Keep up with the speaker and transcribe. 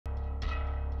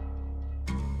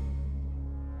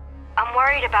I'm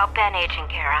worried about Ben, Agent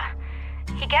Kara.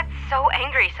 He gets so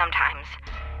angry sometimes.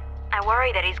 I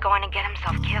worry that he's going to get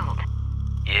himself killed.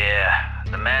 Yeah,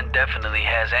 the man definitely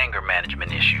has anger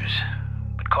management issues.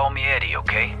 But call me Eddie,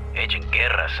 okay? Agent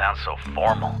Guerra sounds so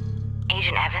formal.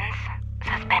 Agent Evans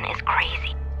says Ben is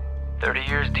crazy. 30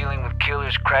 years dealing with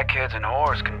killers, crackheads, and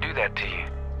whores can do that to you.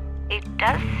 He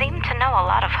does seem to know a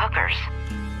lot of hookers.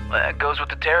 Well, that goes with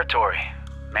the territory.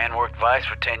 Man worked Vice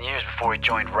for 10 years before he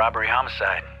joined robbery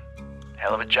homicide.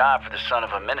 Hell of a job for the son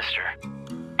of a minister.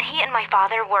 He and my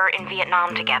father were in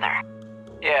Vietnam together.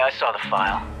 Yeah, I saw the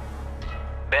file.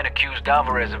 Ben accused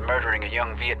Alvarez of murdering a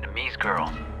young Vietnamese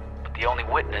girl, but the only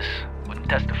witness wouldn't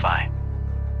testify.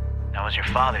 That was your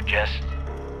father, Jess.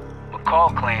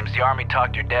 McCall claims the army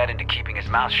talked your dad into keeping his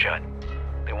mouth shut.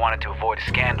 They wanted to avoid a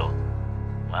scandal.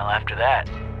 Well, after that,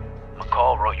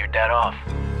 McCall wrote your dad off.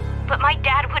 But my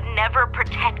dad would never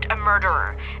protect a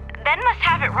murderer. Ben must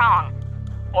have it wrong.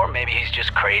 Or maybe he's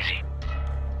just crazy.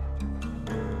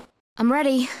 I'm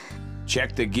ready.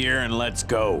 Check the gear and let's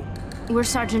go. Where's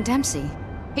Sergeant Dempsey?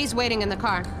 He's waiting in the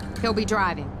car. He'll be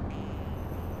driving.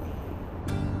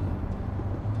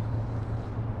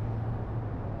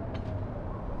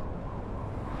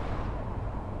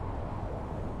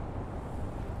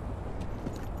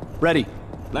 Ready.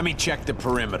 Let me check the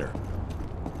perimeter.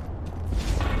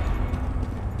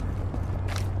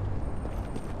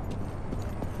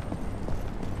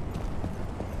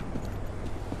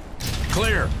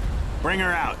 Clear. Bring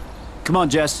her out. Come on,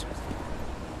 Jess.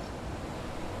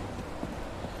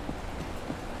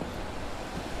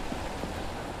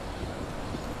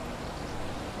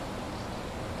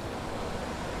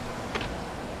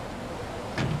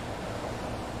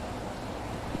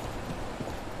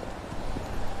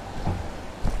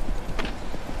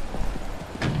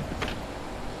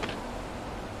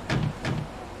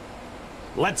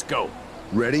 Let's go.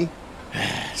 Ready?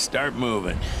 Start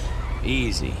moving.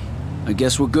 Easy. I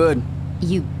guess we're good.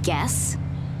 You guess?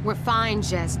 We're fine,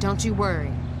 Jess. Don't you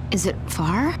worry. Is it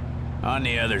far? On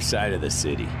the other side of the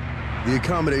city. The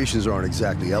accommodations aren't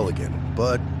exactly elegant,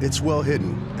 but it's well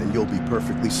hidden, and you'll be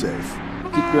perfectly safe.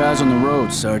 Keep your eyes on the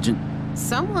road, Sergeant.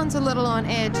 Someone's a little on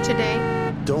edge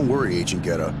today. Don't worry, Agent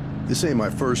Guerra. This ain't my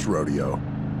first rodeo.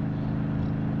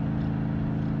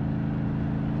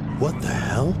 What the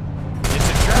hell? It's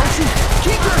a trap.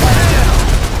 Keep your head down!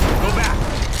 Go back!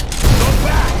 Go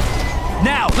back!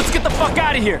 Now, let's get the fuck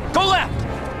out of here! Go left!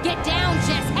 Get down,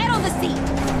 Jess. Head on the seat.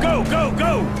 Go, go,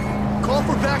 go! Call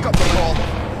for backup,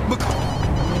 McCall.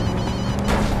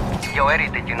 Yo, Eddie,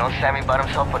 did you know Sammy bought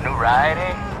himself a new ride,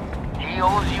 eh? He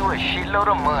owes you a shitload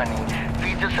of money,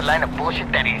 feeds us a line of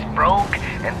bullshit that he's broke,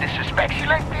 and disrespects you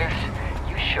like this?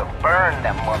 You should burn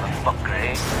that motherfucker,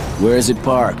 eh? Where is it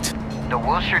parked? The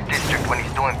Wilshire district when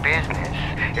he's doing business.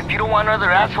 If you don't want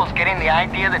other assholes getting the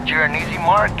idea that you're an easy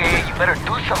mark, eh, you better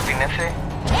do something, ese.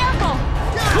 Careful!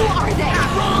 Who are they?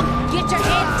 Get your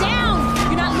head down!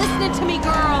 You're not listening to me,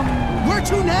 girl! Where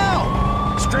to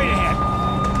now? Straight ahead.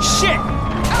 Shit!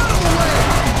 Out of the way!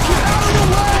 Get out of the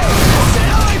way!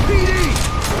 LAPD!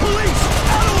 Police!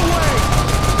 Out of the way!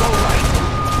 Go right.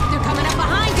 They're coming up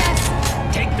behind us!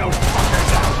 Take those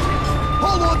fuckers out.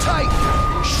 Hold on tight!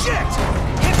 Shit!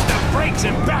 Hit the brakes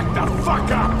and back the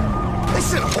fuck up! They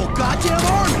sent a whole goddamn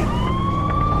army!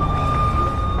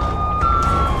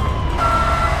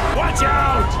 Watch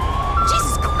out!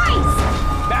 Jesus Christ!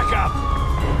 Back up!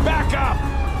 Back up!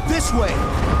 This way!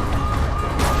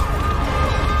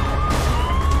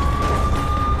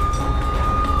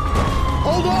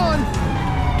 Hold on!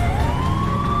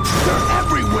 They're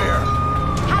everywhere!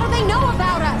 How do they know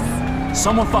about us?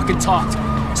 Someone fucking talked.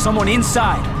 Someone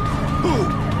inside. Who?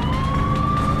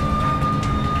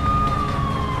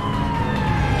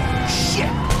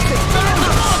 Shit! They found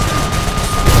us!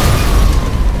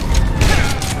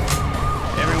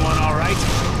 Everyone all right?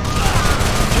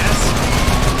 Jess?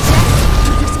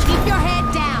 Just keep your head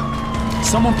down.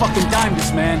 Someone fucking dimed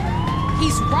us, man.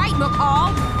 He's right,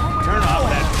 McCall. Turn off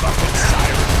that fucking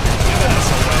siren. Giving us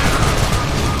away.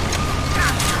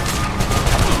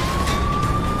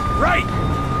 Right!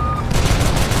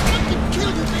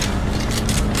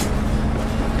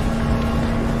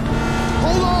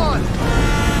 Hold on!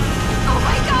 Oh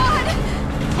my God!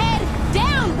 Head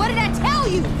down! What did I tell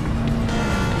you?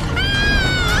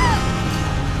 Ah!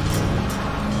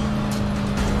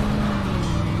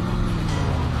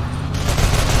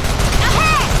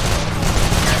 Ahead!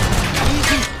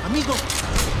 Amigo!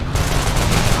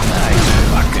 Nice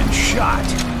fucking shot.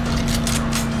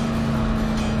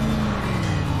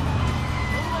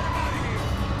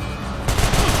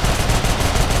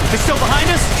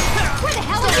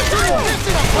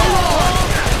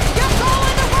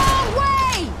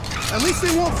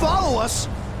 guess they won't follow us.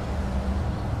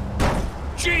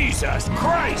 Jesus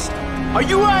Christ! Are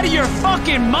you out of your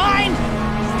fucking mind?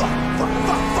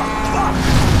 Fuck!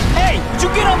 Hey, did you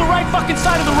get on the right fucking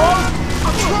side of the road?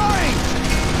 I'm trying!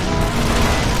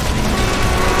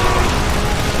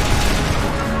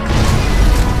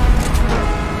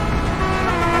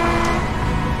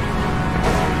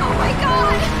 Oh my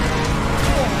god!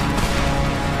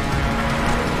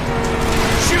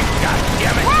 Shoot,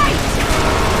 goddammit! Right!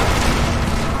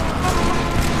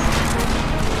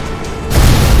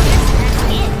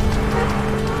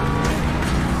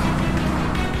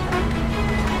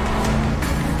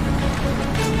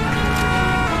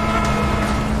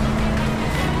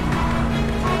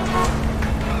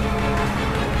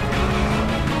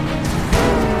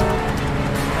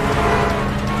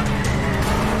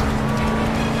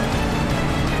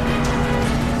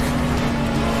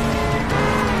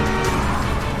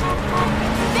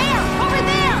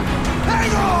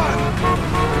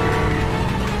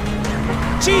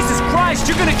 Jesus Christ,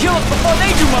 you're gonna kill us before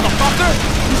they do, motherfucker!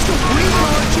 You still breathing,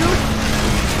 aren't you?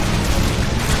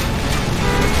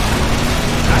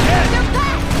 Ahead! They're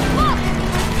back! Look!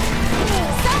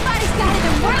 Somebody's got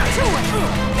them right to it!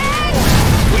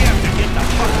 We have to get the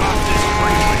fuck off this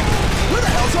freeway! Where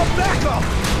the hell's our backup?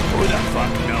 Who the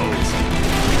fuck knows?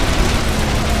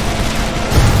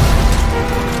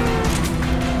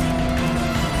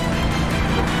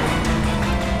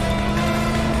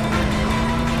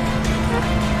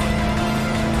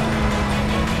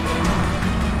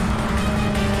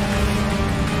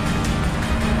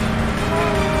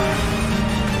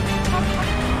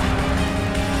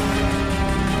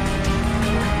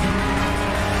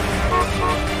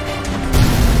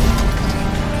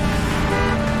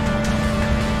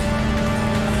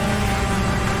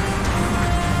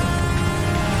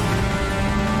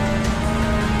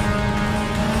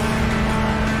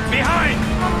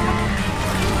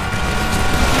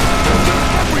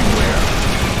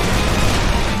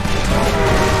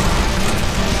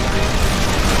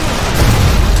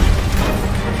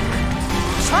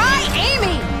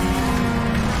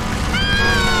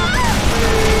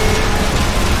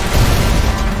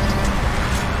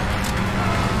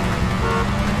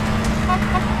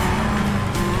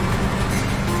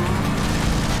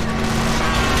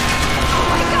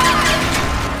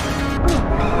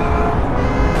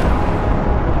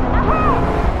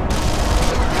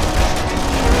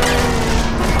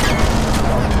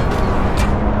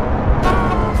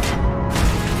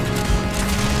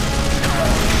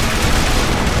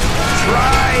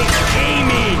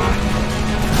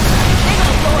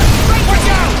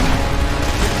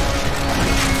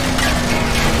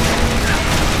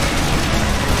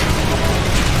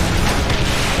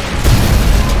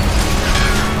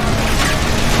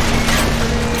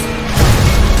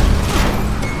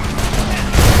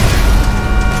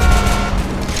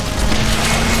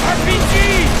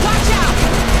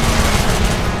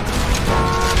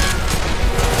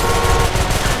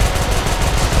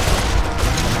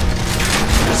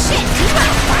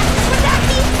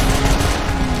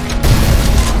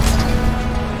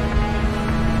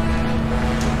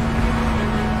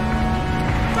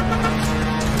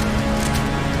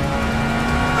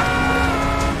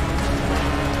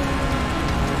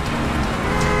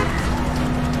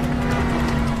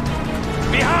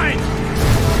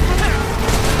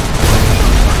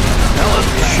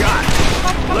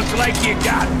 like you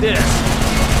got this.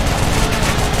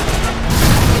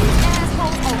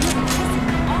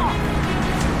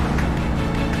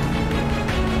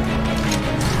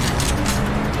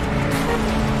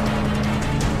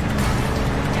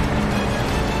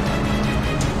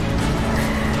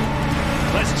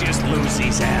 Let's just lose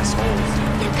these assholes.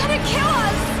 They're gonna kill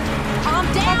us! Calm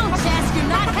down, Jess. You're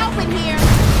not helping here.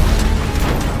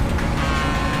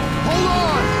 Hold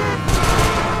on!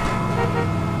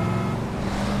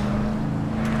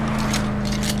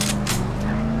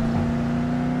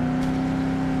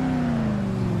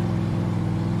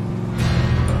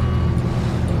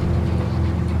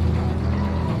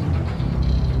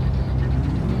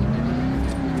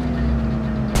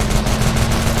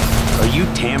 Are you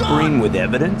tampering with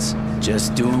evidence?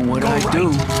 Just doing what I do.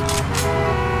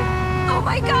 Oh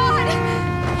my God!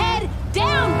 Head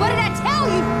down! What did I tell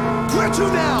you? Where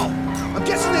to now? I'm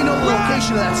guessing they know the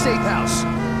location of that safe house.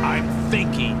 I'm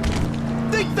thinking.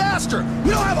 Think faster! We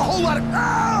don't have a whole lot of...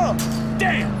 Ah!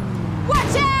 Damn!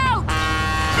 Watch out!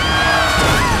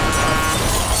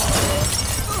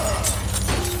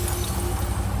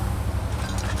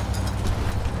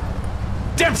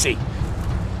 Dempsey!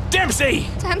 Dempsey!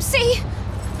 Dempsey?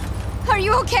 Are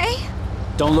you okay?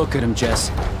 Don't look at him,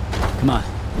 Jess. Come on,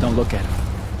 don't look at him.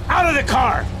 Out of the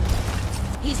car!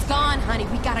 He's gone, honey.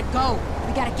 We gotta go.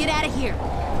 We gotta get out of here.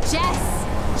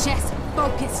 Jess,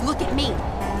 focus. Look at me.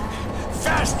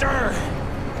 Faster!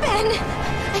 Ben!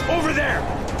 Over there!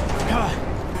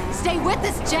 Stay with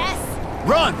us, Jess!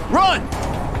 Run! Run!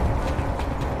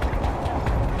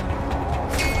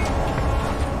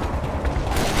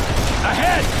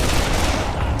 Ahead!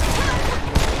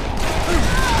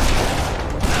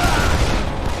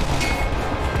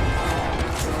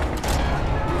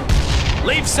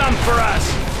 Leave some for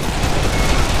us!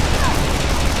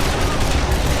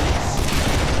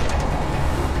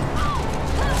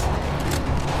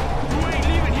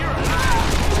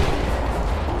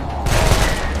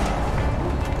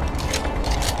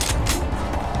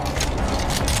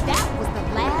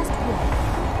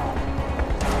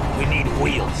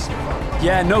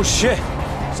 Yeah, no shit.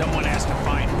 Someone has to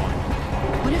find one.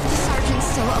 What if the sergeant's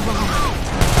still alive?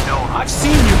 No, I've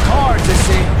seen your cards, I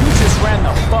say. You just ran the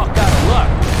fuck out of luck.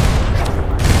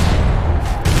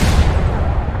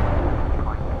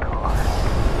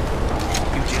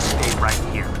 You just stay right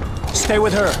here. Stay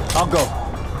with her. I'll go.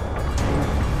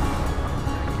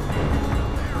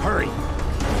 Hurry.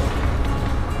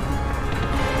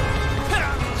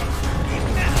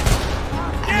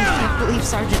 I can't believe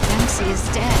Sergeant Dempsey is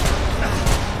dead.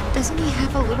 Doesn't he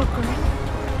have a little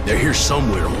girl? They're here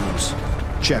somewhere, Holmes.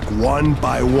 Check one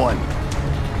by one.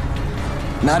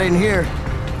 Not in here.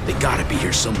 They gotta be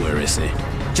here somewhere, I say.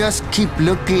 Just keep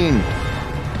looking.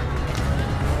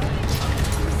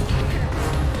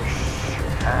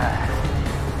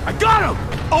 I got him!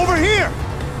 Over here!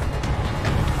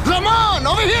 Come on,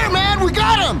 over here, man. We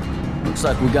got him. Looks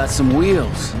like we got some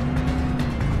wheels.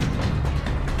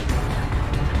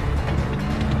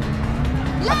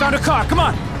 I found a car. Come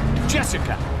on.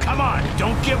 Jessica, come on.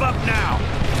 Don't give up now.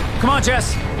 Come on,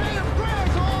 Jess.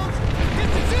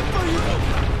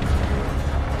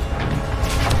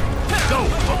 Go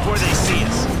before they see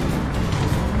us.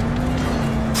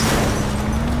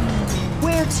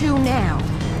 Where to now?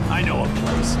 I know a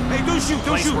place. Hey, don't shoot, don't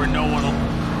Place shoot! where no one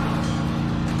will...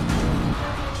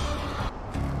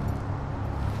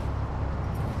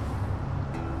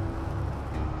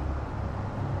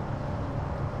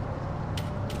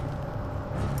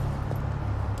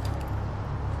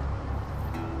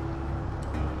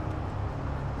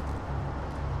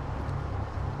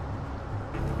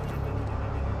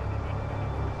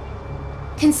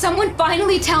 Can someone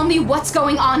finally tell me what's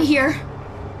going on here?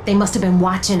 They must have been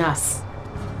watching us.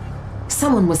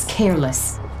 Someone was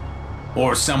careless.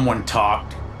 Or someone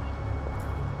talked.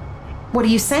 What are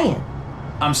you saying?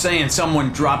 I'm saying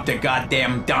someone dropped a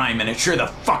goddamn dime and it sure the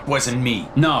fuck wasn't me.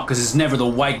 No, because it's never the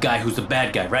white guy who's the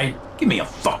bad guy, right? Give me a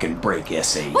fucking break,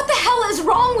 S.A. What the hell is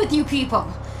wrong with you people?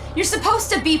 You're supposed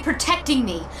to be protecting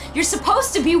me. You're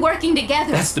supposed to be working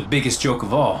together. That's the biggest joke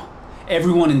of all.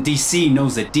 Everyone in DC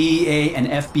knows that DEA and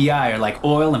FBI are like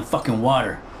oil and fucking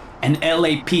water. And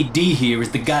LAPD here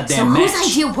is the goddamn match. So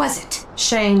whose idea was it?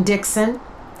 Shane Dixon,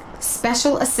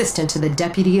 Special Assistant to the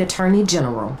Deputy Attorney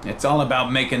General. It's all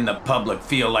about making the public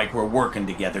feel like we're working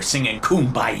together, singing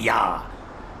Kumbaya.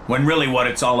 When really what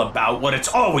it's all about, what it's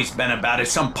always been about, is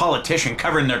some politician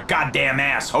covering their goddamn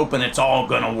ass hoping it's all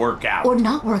gonna work out. Or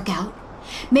not work out.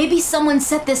 Maybe someone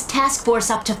set this task force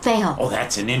up to fail. Oh,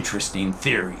 that's an interesting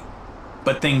theory.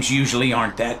 But things usually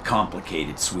aren't that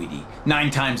complicated, sweetie.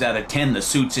 9 times out of 10, the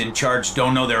suits in charge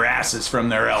don't know their asses from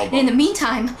their elbows. In the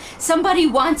meantime, somebody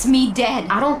wants me dead.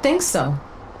 I don't think so.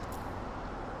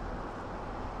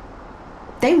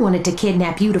 They wanted to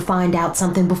kidnap you to find out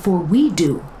something before we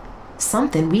do.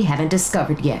 Something we haven't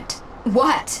discovered yet.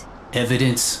 What?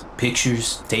 Evidence,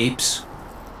 pictures, tapes.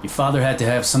 Your father had to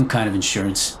have some kind of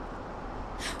insurance.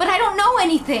 But I don't know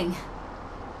anything.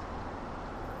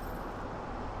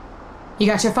 You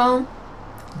got your phone?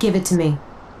 Give it to me.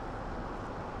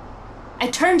 I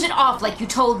turned it off like you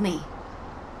told me.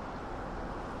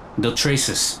 They'll trace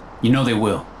us. You know they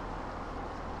will.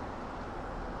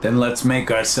 Then let's make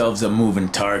ourselves a moving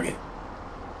target.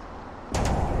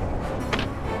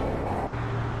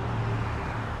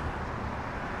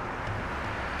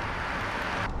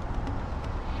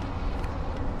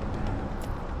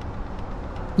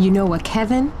 You know a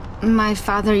Kevin? My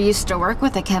father used to work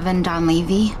with a Kevin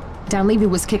Donlevy. Donlevy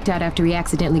was kicked out after he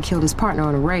accidentally killed his partner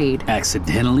on a raid.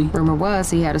 Accidentally? Rumor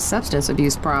was he had a substance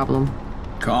abuse problem.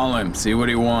 Call him, see what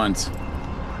he wants.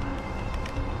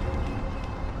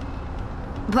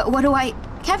 But what do I...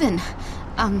 Kevin,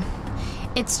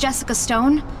 it's Jessica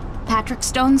Stone, Patrick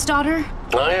Stone's daughter.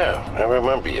 Oh yeah, I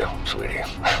remember you, sweetie.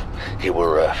 You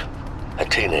were a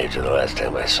teenager the last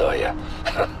time I saw you.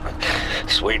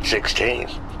 Sweet 16.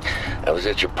 I was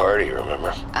at your party,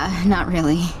 remember? Not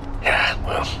really. Yeah,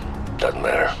 well, doesn't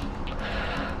matter.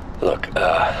 Look,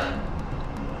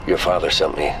 your father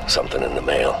sent me something in the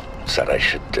mail. Said I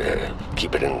should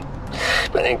keep it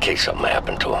in case something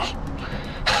happened to him.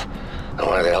 And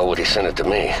why the hell would he send it to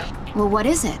me? Well, what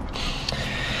is it?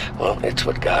 Well, it's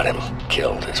what got him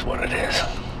killed is what it is.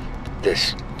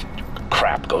 This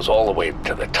crap goes all the way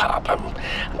to the top.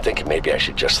 I'm thinking maybe I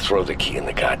should just throw the key in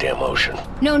the goddamn ocean.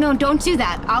 No, don't do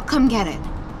that. I'll come get it.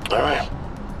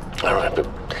 All right, but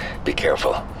be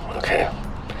careful, okay?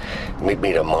 Meet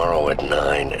me tomorrow at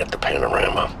 9 at the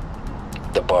Panorama.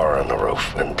 The bar on the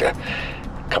roof, and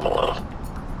come along.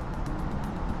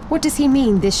 What does he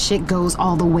mean this shit goes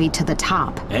all the way to the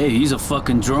top? Hey, he's a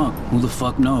fucking drunk. Who the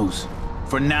fuck knows?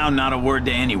 For now, not a word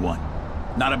to anyone.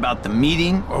 Not about the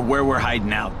meeting or where we're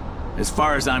hiding out. As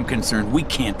far as I'm concerned, we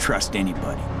can't trust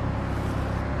anybody.